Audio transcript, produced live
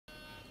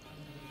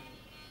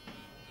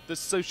The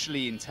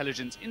Socially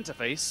Intelligent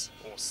Interface,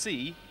 or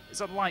SI,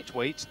 is a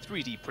lightweight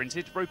 3D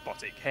printed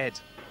robotic head.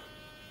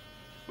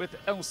 With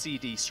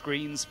LCD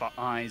screens for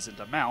eyes and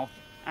a mouth,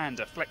 and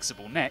a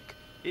flexible neck,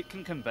 it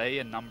can convey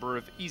a number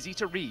of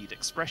easy-to-read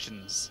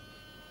expressions.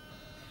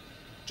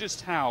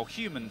 Just how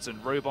humans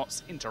and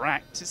robots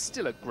interact is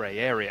still a grey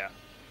area.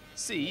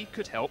 SI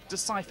could help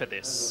decipher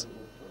this.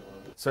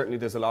 Certainly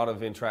there's a lot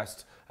of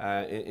interest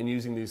in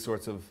using these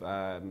sorts of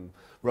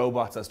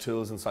robots as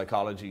tools in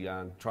psychology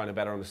and trying to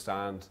better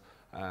understand,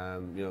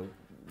 and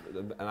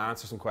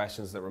answer some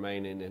questions that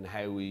remain in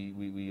how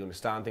we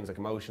understand things like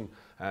emotion,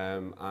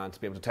 and to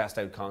be able to test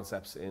out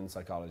concepts in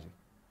psychology.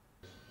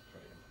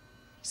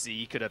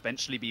 SI could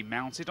eventually be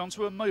mounted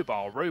onto a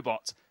mobile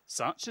robot,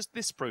 such as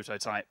this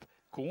prototype,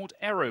 called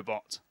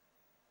Aerobot.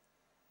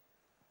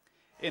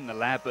 In the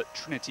lab at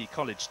Trinity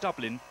College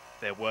Dublin,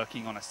 they're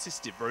working on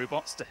assistive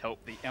robots to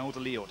help the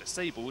elderly or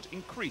disabled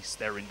increase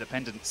their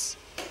independence.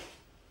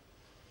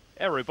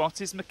 Aerobot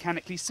is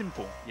mechanically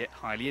simple, yet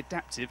highly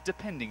adaptive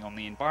depending on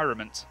the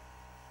environment.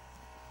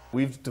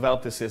 We've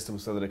developed this system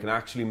so that it can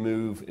actually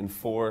move in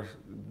 4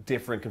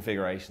 different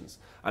configurations,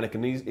 and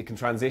it can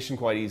transition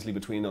quite easily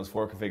between those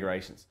 4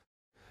 configurations.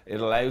 It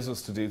allows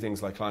us to do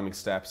things like climbing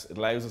steps. It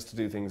allows us to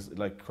do things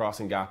like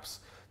crossing gaps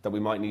that we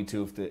might need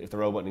to if the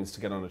robot needs to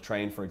get on a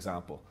train, for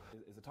example.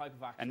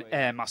 An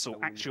air muscle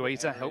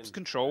actuator helps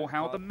control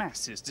how the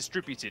mass is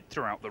distributed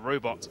throughout the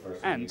robot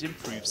and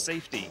improve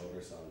safety.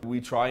 We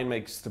try and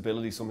make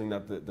stability something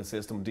that the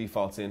system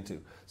defaults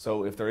into.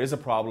 So if there is a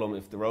problem,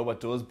 if the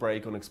robot does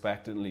break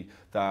unexpectedly,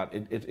 that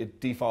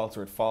it defaults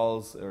or it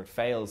falls or it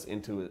fails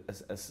into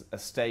a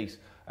state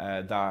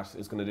that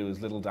is going to do as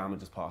little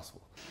damage as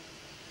possible.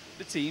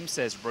 The team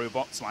says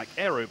robots like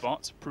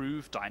Aerobot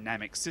prove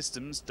dynamic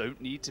systems don't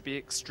need to be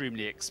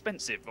extremely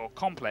expensive or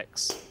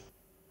complex.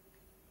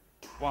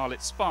 While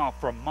it's far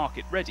from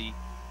market ready,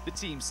 the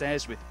team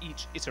says with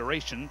each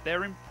iteration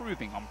they're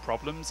improving on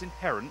problems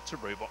inherent to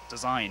robot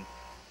design.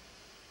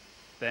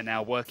 They're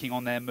now working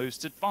on their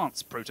most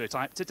advanced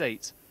prototype to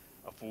date,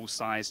 a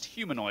full-sized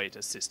humanoid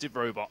assistive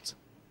robot.